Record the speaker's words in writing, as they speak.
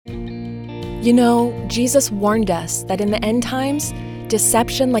You know, Jesus warned us that in the end times,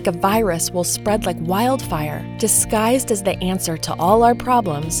 deception like a virus will spread like wildfire. Disguised as the answer to all our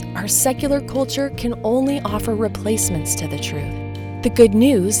problems, our secular culture can only offer replacements to the truth. The good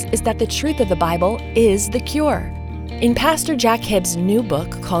news is that the truth of the Bible is the cure. In Pastor Jack Hibbs' new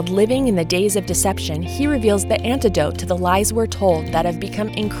book called Living in the Days of Deception, he reveals the antidote to the lies we're told that have become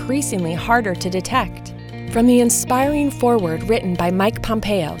increasingly harder to detect. From the inspiring foreword written by Mike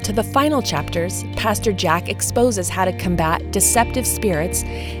Pompeo to the final chapters, Pastor Jack exposes how to combat deceptive spirits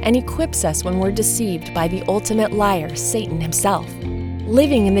and equips us when we're deceived by the ultimate liar, Satan himself.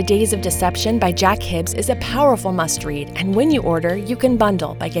 Living in the Days of Deception by Jack Hibbs is a powerful must-read, and when you order, you can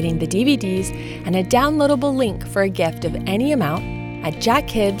bundle by getting the DVDs and a downloadable link for a gift of any amount at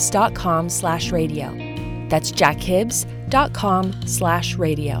jackhibbs.com/radio. That's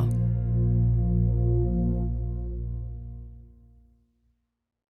jackhibbs.com/radio.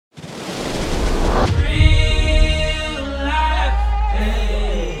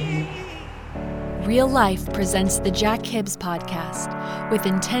 Real Life presents the Jack Hibbs Podcast with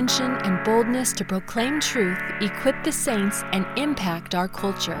intention and boldness to proclaim truth, equip the saints, and impact our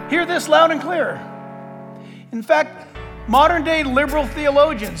culture. Hear this loud and clear. In fact, modern-day liberal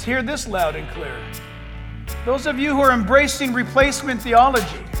theologians hear this loud and clear. Those of you who are embracing replacement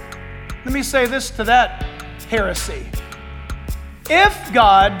theology, let me say this to that heresy. If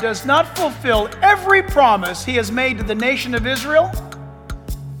God does not fulfill every promise He has made to the nation of Israel,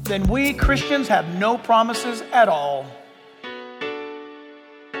 then we Christians have no promises at all.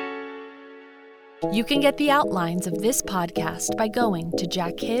 You can get the outlines of this podcast by going to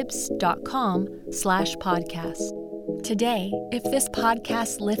jackhibbs.com/podcast. Today, if this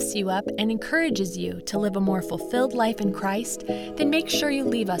podcast lifts you up and encourages you to live a more fulfilled life in Christ, then make sure you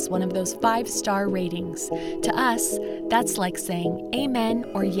leave us one of those 5-star ratings. To us, that's like saying amen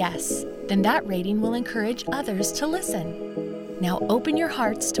or yes. Then that rating will encourage others to listen. Now open your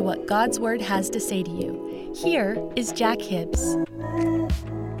hearts to what God's Word has to say to you. Here is Jack Hibbs.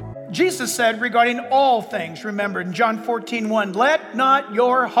 Jesus said regarding all things, remember in John 14:1, let not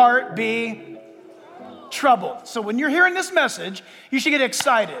your heart be troubled. So when you're hearing this message, you should get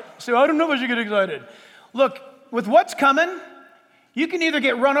excited. So I don't know if I should get excited. Look, with what's coming, you can either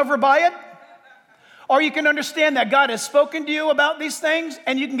get run over by it, or you can understand that God has spoken to you about these things,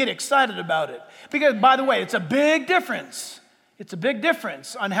 and you can get excited about it. Because, by the way, it's a big difference. It's a big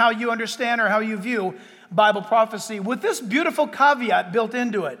difference on how you understand or how you view Bible prophecy with this beautiful caveat built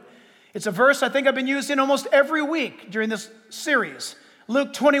into it. It's a verse I think I've been using almost every week during this series.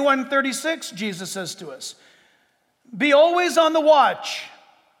 Luke 21:36, Jesus says to us, be always on the watch.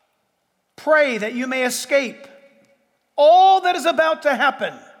 Pray that you may escape all that is about to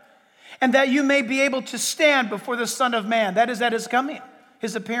happen and that you may be able to stand before the Son of Man. That is at His coming,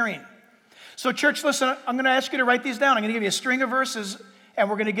 His appearing. So church, listen, I'm going to ask you to write these down. I'm going to give you a string of verses, and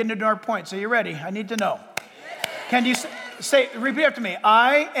we're going to get into our points. Are you ready? I need to know. Can you repeat after me?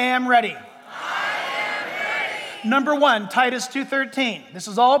 I am ready. I am ready. Number 1, Titus 2:13. This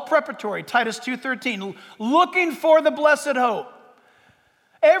is all preparatory. Titus 2:13. Looking for the blessed hope.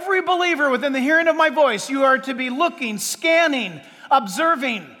 Every believer within the hearing of my voice, you are to be looking, scanning,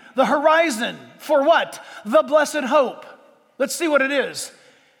 observing the horizon for what? The blessed hope. Let's see what it is.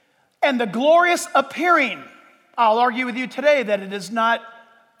 And the glorious appearing. I'll argue with you today that it is not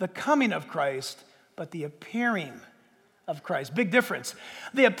the coming of Christ, but the appearing of Christ. Big difference.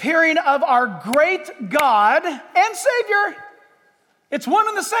 The appearing of our great God and Savior. It's one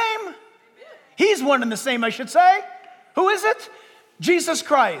and the same. He's one and the same, I should say. Who is it? Jesus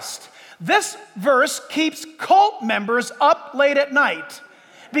Christ. This verse keeps cult members up late at night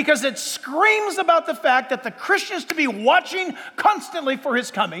because it screams about the fact that the Christian is to be watching constantly for His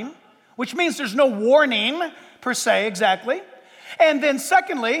coming, which means there's no warning per se, exactly. And then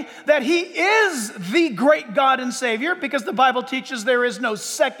secondly, that He is the great God and Savior because the Bible teaches there is no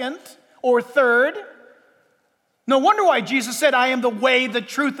second or third. No wonder why Jesus said, I am the way, the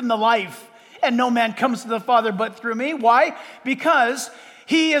truth, and the life, and no man comes to the Father but through me. Why? Because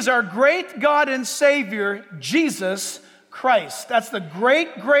He is our great God and Savior, Jesus Christ. That's the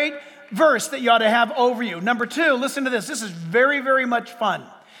great, great verse that you ought to have over you. Number 2, listen to this. This is very, very much fun.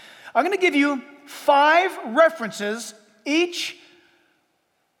 I'm going to give you 5 references, each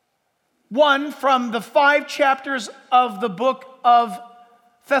one from the 5 chapters of the book of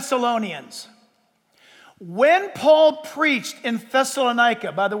Thessalonians. When Paul preached in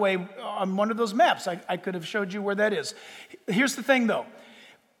Thessalonica, by the way, on one of those maps, I could have showed you where that is. Here's the thing though.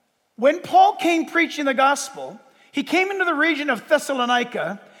 When Paul came preaching the gospel, he came into the region of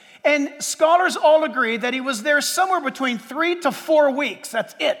Thessalonica, and scholars all agree that he was there somewhere between 3 to 4 weeks.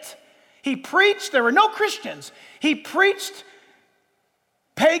 That's it. He preached, there were no Christians. He preached,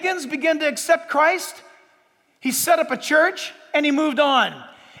 pagans began to accept Christ. He set up a church, and he moved on.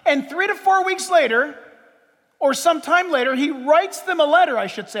 And 3 to 4 weeks later, or sometime later, he writes them a letter, I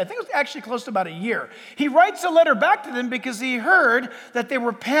should say. I think it was actually close to about a year. He writes a letter back to them because he heard that they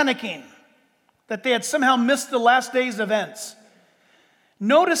were panicking, that they had somehow missed the last day's events.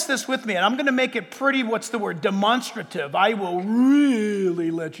 Notice this with me, and I'm going to make it pretty, demonstrative. I will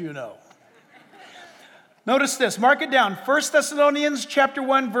really let you know. Notice this, mark it down. 1 Thessalonians chapter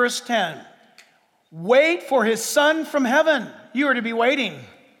 1, verse 10. Wait for his Son from heaven. You are to be waiting.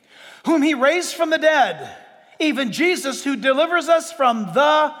 Whom he raised from the dead, even Jesus, who delivers us from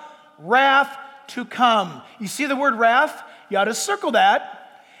the wrath to come. You see the word wrath? You ought to circle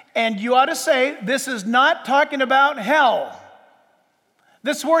that, and you ought to say, this is not talking about hell.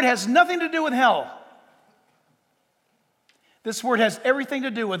 This word has nothing to do with hell. This word has everything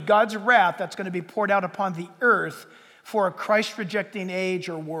to do with God's wrath that's going to be poured out upon the earth for a Christ-rejecting age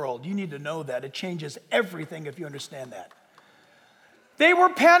or world. You need to know that. It changes everything if you understand that. They were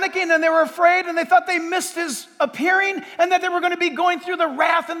panicking and they were afraid and they thought they missed his appearing and that they were going to be going through the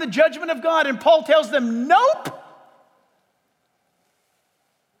wrath and the judgment of God. And Paul tells them, nope.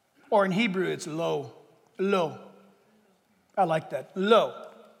 Or in Hebrew, it's lo. Lo. I like that. Lo.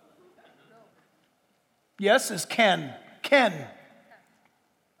 Yes is Ken. Ken.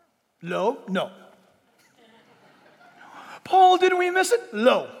 Lo? No. Paul, didn't we miss it?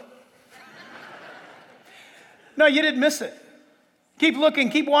 Lo. No, you didn't miss it. Keep looking,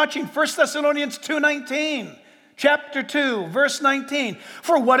 keep watching. 1 Thessalonians 2:19. Chapter 2, verse 19.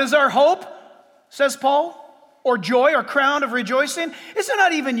 For what is our hope, says Paul, or joy or crown of rejoicing? Is it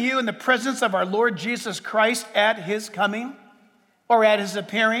not even you in the presence of our Lord Jesus Christ at his coming or at his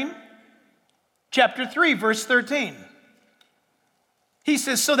appearing? Chapter 3, verse 13. He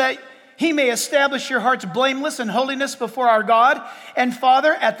says, so that he may establish your hearts blameless in holiness before our God and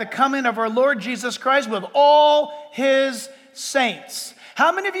Father at the coming of our Lord Jesus Christ with all his saints.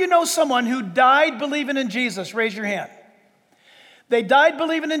 How many of you know someone who died believing in Jesus? Raise your hand. They died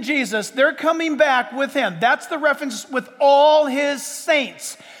believing in Jesus. They're coming back with him. That's the reference, with all his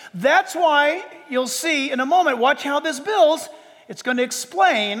saints. That's why you'll see in a moment, watch how this builds. It's going to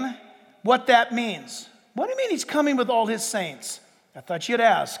explain what that means. What do you mean he's coming with all his saints? I thought you'd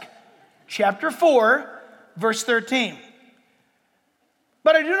ask. Chapter 4, verse 13.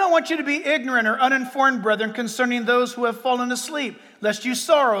 But I do not want you to be ignorant or uninformed, brethren, concerning those who have fallen asleep, lest you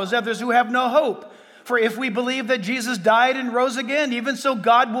sorrow as others who have no hope. For if we believe that Jesus died and rose again, even so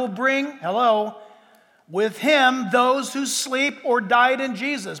God will bring, with him those who sleep or died in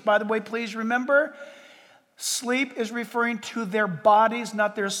Jesus. By the way, please remember, sleep is referring to their bodies,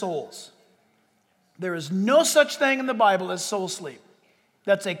 not their souls. There is no such thing in the Bible as soul sleep.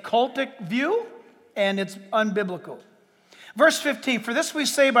 That's a cultic view, and it's unbiblical. Verse 15, for this we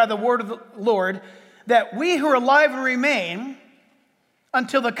say by the word of the Lord, that we who are alive and remain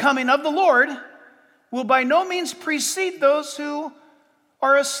until the coming of the Lord will by no means precede those who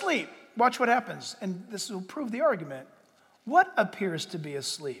are asleep. Watch what happens, and this will prove the argument. What appears to be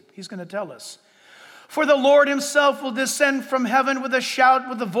asleep? He's going to tell us. For the Lord himself will descend from heaven with a shout,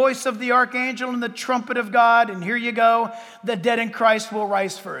 with the voice of the archangel and the trumpet of God. And here you go, the dead in Christ will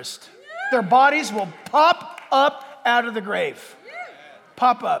rise first. Their bodies will pop up out of the grave.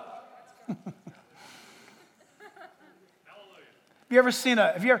 Pop up. Have you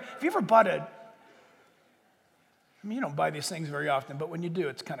ever bought a, you don't buy these things very often, but when you do,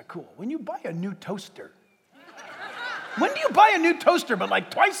 it's kind of cool. When you buy a new toaster. When do you buy a new toaster, but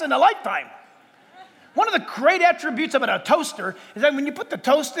like twice in a lifetime? One of the great attributes about a toaster is that when you put the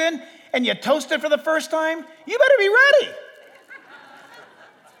toast in and you toast it for the first time, you better be ready.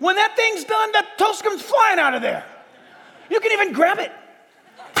 When that thing's done, that toast comes flying out of there. You can even grab it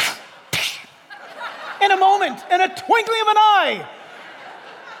in a moment, in a twinkling of an eye.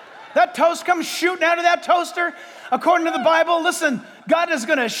 That toast comes shooting out of that toaster. According to the Bible, listen, God is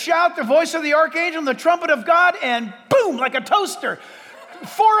going to shout the voice of the archangel and the trumpet of God, and boom, like a toaster.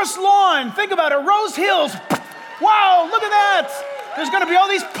 Forest lawn, think about it, Rose Hills. Wow, look at that. There's going to be all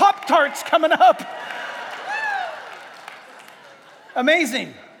these Pop-Tarts coming up.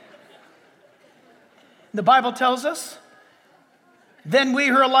 Amazing. The Bible tells us, then we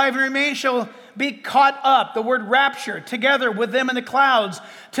who are alive and remain shall be caught up, the word rapture, together with them in the clouds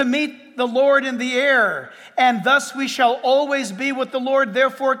to meet the Lord in the air, and thus we shall always be with the Lord.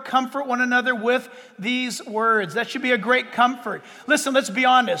 Therefore, comfort one another with these words. That should be a great comfort. Listen, let's be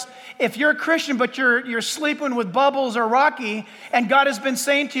honest. If you're a Christian, but you're sleeping with Bubbles or Rocky, and God has been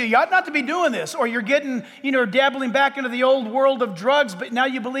saying to you, you ought not to be doing this, or you're getting, dabbling back into the old world of drugs, but now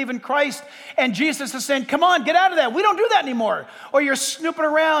you believe in Christ, and Jesus is saying, come on, get out of that. We don't do that anymore. Or you're snooping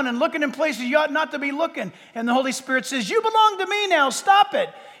around and looking in places you ought not to be looking, and the Holy Spirit says, you belong to me now, stop it.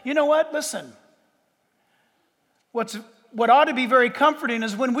 You know what? Listen. What ought to be very comforting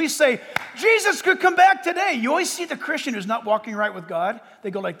is when we say, Jesus could come back today. You always see the Christian who's not walking right with God.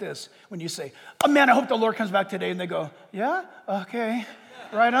 They go like this. When you say, oh man, I hope the Lord comes back today. And they go, yeah? Okay,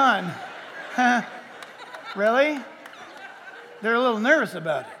 right on. Really? They're a little nervous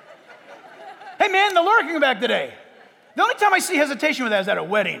about it. Hey man, the Lord can come back today. The only time I see hesitation with that is at a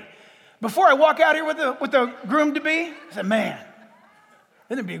wedding. Before I walk out here with the groom-to-be, I said, man,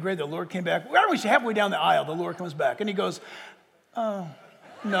 wouldn't it be great if the Lord came back? Why aren't we halfway down the aisle, the Lord comes back? And he goes, oh,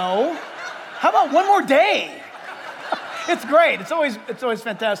 no. How about one more day? It's great. It's always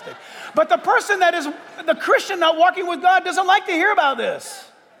fantastic. But the person that is the Christian not walking with God doesn't like to hear about this.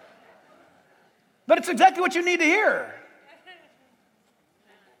 But it's exactly what you need to hear.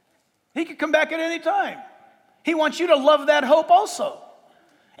 He could come back at any time. He wants you to love that hope also.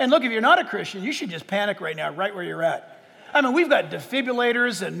 And look, if you're not a Christian, you should just panic right now, right where you're at. I mean, we've got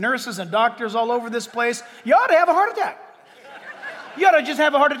defibrillators and nurses and doctors all over this place. You ought to have a heart attack. You ought to just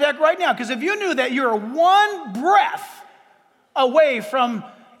have a heart attack right now, because if you knew that you're one breath away from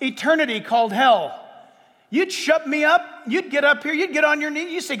eternity called hell, you'd shut me up, you'd get up here, you'd get on your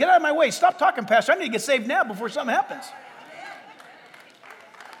knee, you'd say, get out of my way, stop talking, Pastor, I need to get saved now before something happens.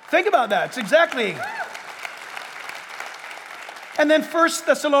 Think about that. It's exactly. And then 1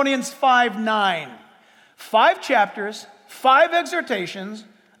 Thessalonians 5:9. 5 chapters, 5 exhortations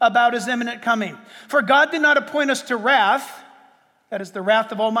about his imminent coming. For God did not appoint us to wrath, that is the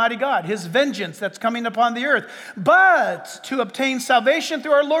wrath of Almighty God, his vengeance that's coming upon the earth, but to obtain salvation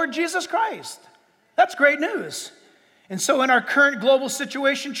through our Lord Jesus Christ. That's great news. And so in our current global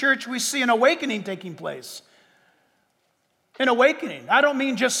situation, church, we see an awakening taking place. An awakening. I don't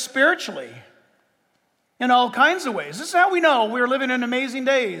mean just spiritually. In all kinds of ways. This is how we know we're living in amazing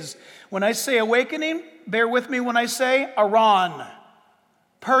days. When I say awakening, bear with me when I say Iran,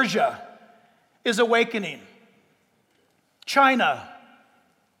 Persia is awakening. China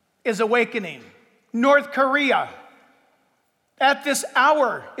is awakening. North Korea at this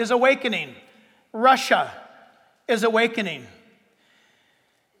hour is awakening. Russia is awakening.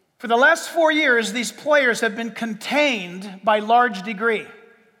 For the last 4 years, these players have been contained by large degree.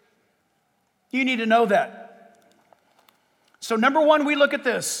 You need to know that. So number one, we look at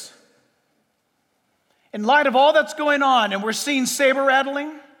this. In light of all that's going on, and we're seeing saber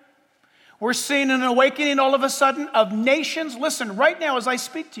rattling, we're seeing an awakening all of a sudden of nations. Listen, right now as I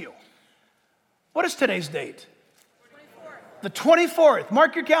speak to you, what is today's date? 24th. The 24th.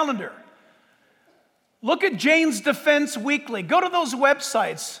 Mark your calendar. Look at Jane's Defense Weekly. Go to those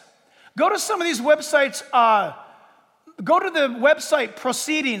websites. Go to some of these websites. Go to the website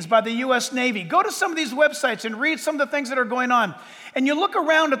Proceedings by the U.S. Navy. Go to some of these websites and read some of the things that are going on. And you look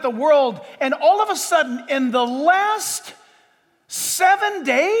around at the world, and all of a sudden, in the last 7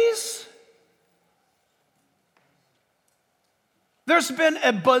 days, there's been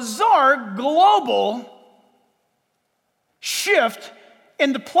a bizarre global shift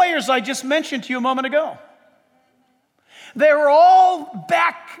in the players I just mentioned to you a moment ago. They were all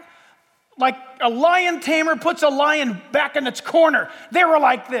back like a lion tamer puts a lion back in its corner. They were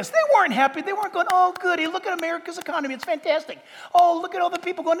like this. They weren't happy. They weren't going, oh, goody, look at America's economy. It's fantastic. Oh, look at all the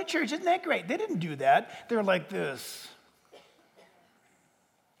people going to church. Isn't that great? They didn't do that. They were like this.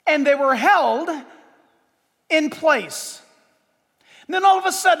 And they were held in place. And then all of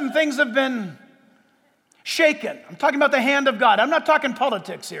a sudden, things have been shaken. I'm talking about the hand of God. I'm not talking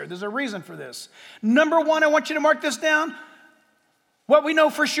politics here. There's a reason for this. Number one, I want you to mark this down. What we know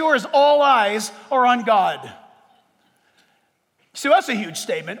for sure is all eyes are on God. So that's a huge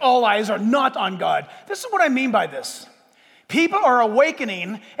statement. All eyes are not on God. This is what I mean by this. People are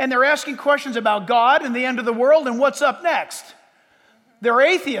awakening and they're asking questions about God and the end of the world and what's up next. There are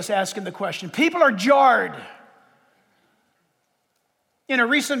atheists asking the question. People are jarred. In a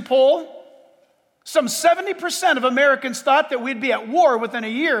recent poll, some 70% of Americans thought that we'd be at war within a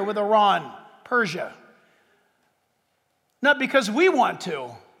year with Iran, Persia. Not because we want to,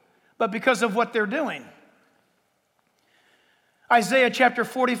 but because of what they're doing. Isaiah chapter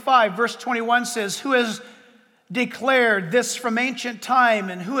 45, verse 21 says, who has declared this from ancient time,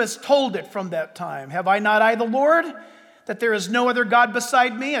 and who has told it from that time? Have I not I, the Lord? that there is no other God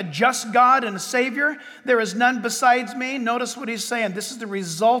beside me, a just God and a Savior. There is none besides me. Notice what he's saying. This is the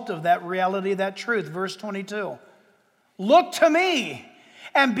result of that reality, that truth. Verse 22. Look to me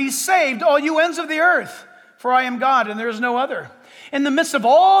and be saved, all you ends of the earth, for I am God and there is no other. In the midst of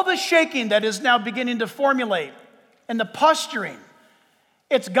all the shaking that is now beginning to formulate and the posturing,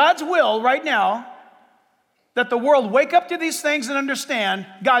 it's God's will right now that the world wake up to these things and understand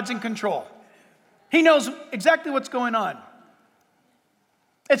God's in control. He knows exactly what's going on.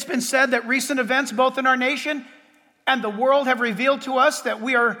 It's been said that recent events, both in our nation and the world, have revealed to us that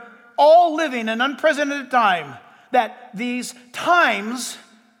we are all living an unprecedented time, that these times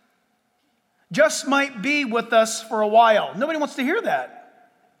just might be with us for a while. Nobody wants to hear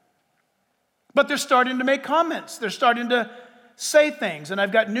that. But they're starting to make comments. They're starting to say things. And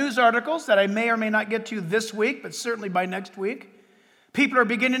I've got news articles that I may or may not get to this week, but certainly by next week. People are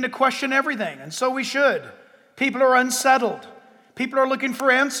beginning to question everything, and so we should. People are unsettled. People are looking for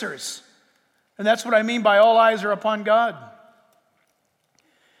answers. And that's what I mean by all eyes are upon God.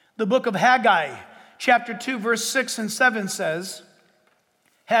 The book of Haggai, chapter 2, verse 6 and 7 says,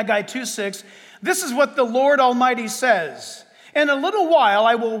 Haggai 2:6, this is what the Lord Almighty says. In a little while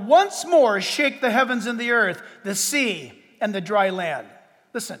I will once more shake the heavens and the earth, the sea and the dry land.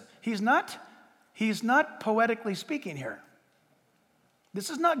 Listen, he's not poetically speaking here. This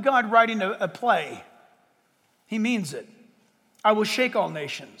is not God writing a play. He means it. I will shake all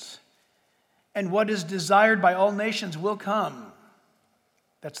nations, and what is desired by all nations will come.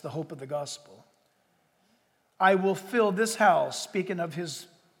 That's the hope of the gospel. I will fill this house, speaking of his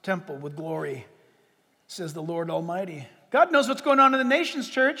temple, with glory, says the Lord Almighty. God knows what's going on in the nations,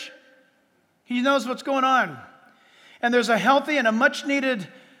 church. He knows what's going on. And there's a healthy and a much needed,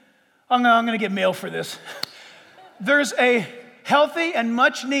 I'm going to get mail for this. There's a healthy and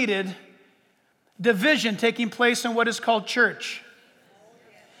much needed division taking place in what is called church.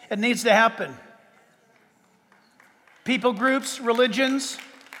 It needs to happen. People groups, religions,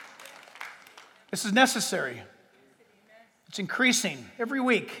 this is necessary. It's increasing every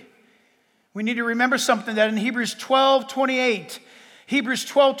week. We need to remember something that in Hebrews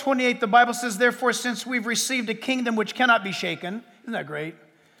 12:28, the Bible says, therefore, since we've received a kingdom which cannot be shaken, isn't that great?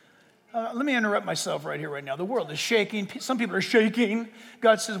 Let me interrupt myself right here, right now. The world is shaking. Some people are shaking.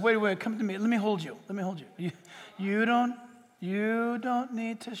 God says, wait, come to me. Let me hold you. You don't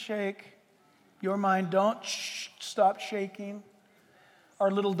need to shake your mind. Don't stop shaking.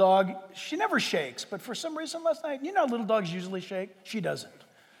 Our little dog, she never shakes, but for some reason last night, you know little dogs usually shake? She doesn't.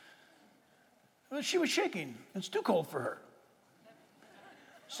 She was shaking. It's too cold for her.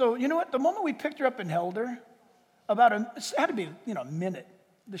 So you know what? The moment we picked her up and held her, it had to be, a minute,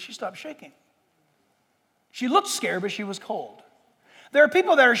 that she stopped shaking. She looked scared, but she was cold. There are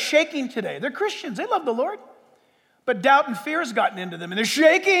people that are shaking today. They're Christians. They love the Lord. But doubt and fear has gotten into them, and they're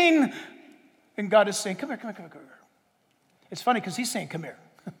shaking. And God is saying, come here. It's funny because he's saying, come here.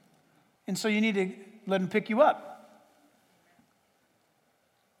 And so you need to let him pick you up.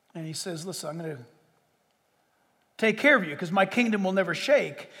 And he says, listen, I'm going to take care of you because my kingdom will never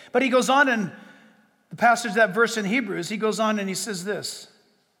shake. But he goes on in the passage, that verse in Hebrews, he goes on and he says this.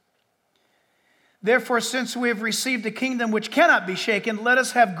 Therefore, since we have received a kingdom which cannot be shaken, let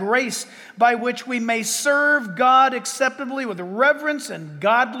us have grace by which we may serve God acceptably with reverence and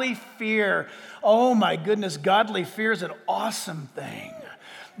godly fear. Oh my goodness, godly fear is an awesome thing.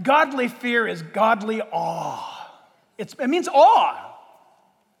 Godly fear is godly awe. It means awe.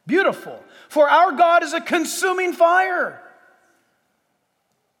 Beautiful. For our God is a consuming fire.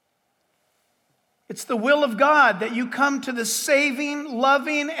 It's the will of God that you come to the saving,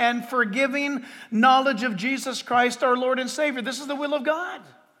 loving, and forgiving knowledge of Jesus Christ, our Lord and Savior. This is the will of God.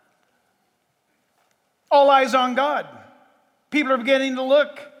 All eyes on God. People are beginning to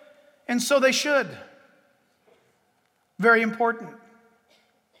look, and so they should. Very important.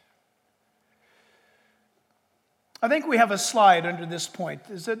 I think we have a slide under this point.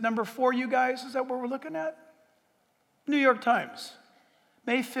 Is it number 4, you guys? Is that what we're looking at? New York Times,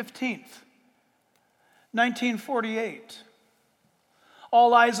 May 15th. 1948.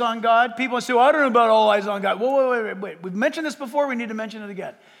 All eyes on God. People say, well, I don't know about all eyes on God. Wait. We've mentioned this before. We need to mention it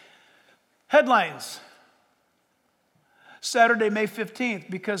again. Headlines. Saturday, May 15th,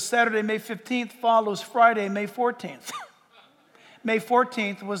 because Saturday, May 15th follows Friday, May 14th. May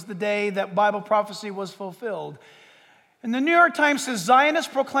 14th was the day that Bible prophecy was fulfilled. And the New York Times says,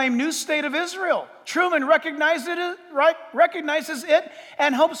 Zionists proclaim new state of Israel. Truman recognizes it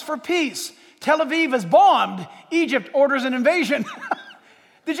and hopes for peace. Tel Aviv is bombed. Egypt orders an invasion.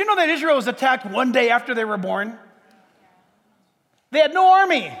 Did you know that Israel was attacked one day after they were born? They had no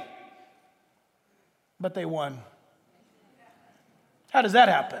army, but they won. How does that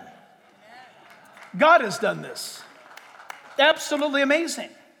happen? God has done this. Absolutely amazing.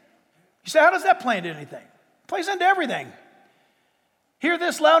 You say, how does that play into anything? It plays into everything. Hear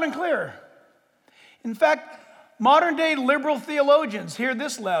this loud and clear. In fact, modern day liberal theologians hear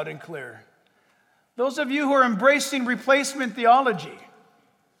this loud and clear. Those of you who are embracing replacement theology,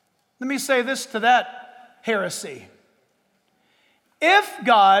 let me say this to that heresy. If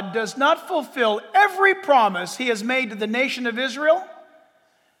God does not fulfill every promise he has made to the nation of Israel,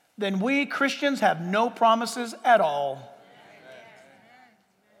 then we Christians have no promises at all.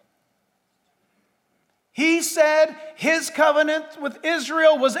 He said his covenant with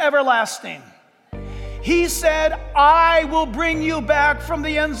Israel was everlasting. He said, I will bring you back from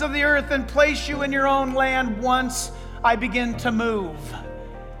the ends of the earth and place you in your own land once I begin to move.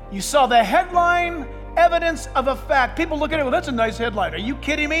 You saw the headline, evidence of a fact. People look at it, well, that's a nice headline. Are you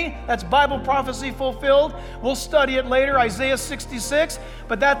kidding me? That's Bible prophecy fulfilled. We'll study it later, Isaiah 66,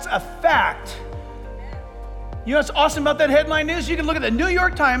 but that's a fact. You know what's awesome about that headline news? You can look at the New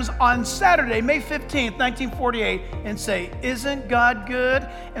York Times on Saturday, May 15th, 1948, and say, isn't God good?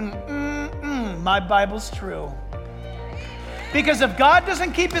 And my Bible's true. Because if God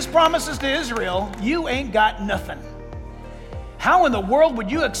doesn't keep his promises to Israel, you ain't got nothing. How in the world would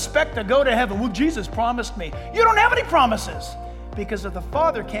you expect to go to heaven? Well, Jesus promised me. You don't have any promises. Because if the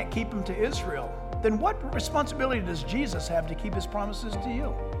Father can't keep them to Israel, then what responsibility does Jesus have to keep his promises to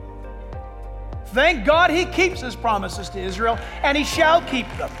you? Thank God he keeps his promises to Israel, and he shall keep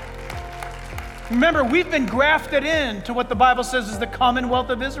them. Remember, we've been grafted into what the Bible says is the commonwealth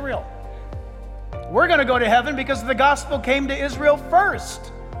of Israel. We're going to go to heaven because the gospel came to Israel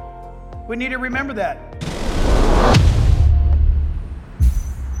first. We need to remember that.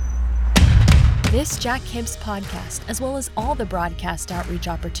 This Jack Hibbs podcast, as well as all the broadcast outreach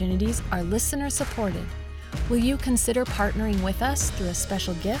opportunities, are listener supported. Will you consider partnering with us through a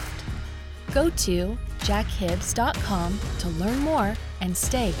special gift? Go to jackhibbs.com to learn more and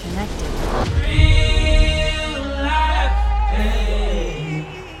stay connected. Real life, hey.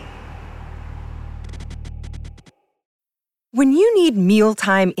 When you need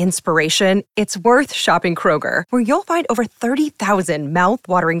mealtime inspiration, it's worth shopping Kroger, where you'll find over 30,000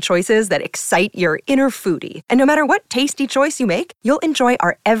 mouth-watering choices that excite your inner foodie. And no matter what tasty choice you make, you'll enjoy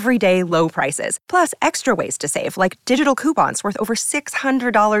our everyday low prices, plus extra ways to save, like digital coupons worth over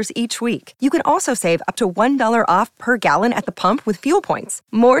 $600 each week. You can also save up to $1 off per gallon at the pump with fuel points.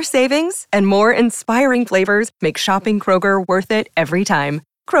 More savings and more inspiring flavors make shopping Kroger worth it every time.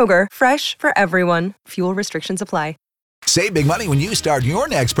 Kroger, fresh for everyone. Fuel restrictions apply. Save big money when you start your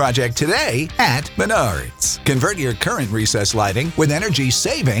next project today at Menards. Convert your current recessed lighting with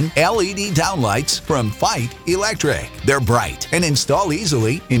energy-saving LED downlights from Fight Electric. They're bright and install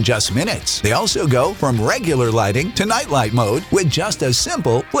easily in just minutes. They also go from regular lighting to nightlight mode with just a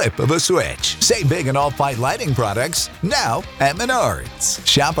simple flip of a switch. Save big on all Fight lighting products now at Menards.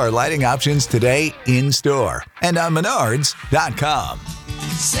 Shop our lighting options today in-store and on Menards.com.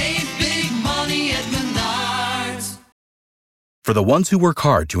 Save big money at Menards. For the ones who work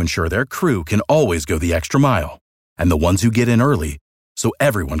hard to ensure their crew can always go the extra mile, and the ones who get in early so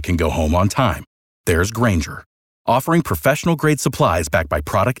everyone can go home on time, there's Grainger, offering professional-grade supplies backed by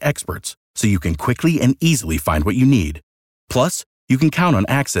product experts so you can quickly and easily find what you need. Plus, you can count on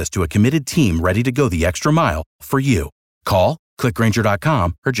access to a committed team ready to go the extra mile for you. Call, click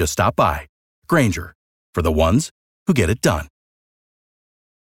Grainger.com, or just stop by. Grainger, for the ones who get it done.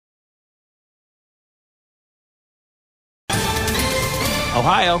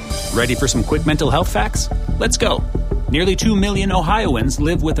 Ohio, ready for some quick mental health facts? Let's go. Nearly 2 million Ohioans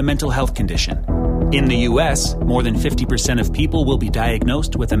live with a mental health condition. In the U.S., more than 50% of people will be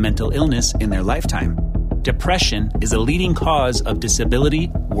diagnosed with a mental illness in their lifetime. Depression is a leading cause of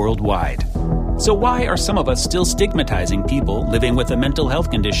disability worldwide. So why are some of us still stigmatizing people living with a mental health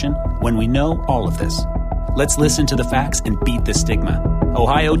condition when we know all of this? Let's listen to the facts and beat the stigma.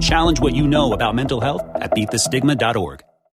 Ohio, challenge what you know about mental health at beatthestigma.org.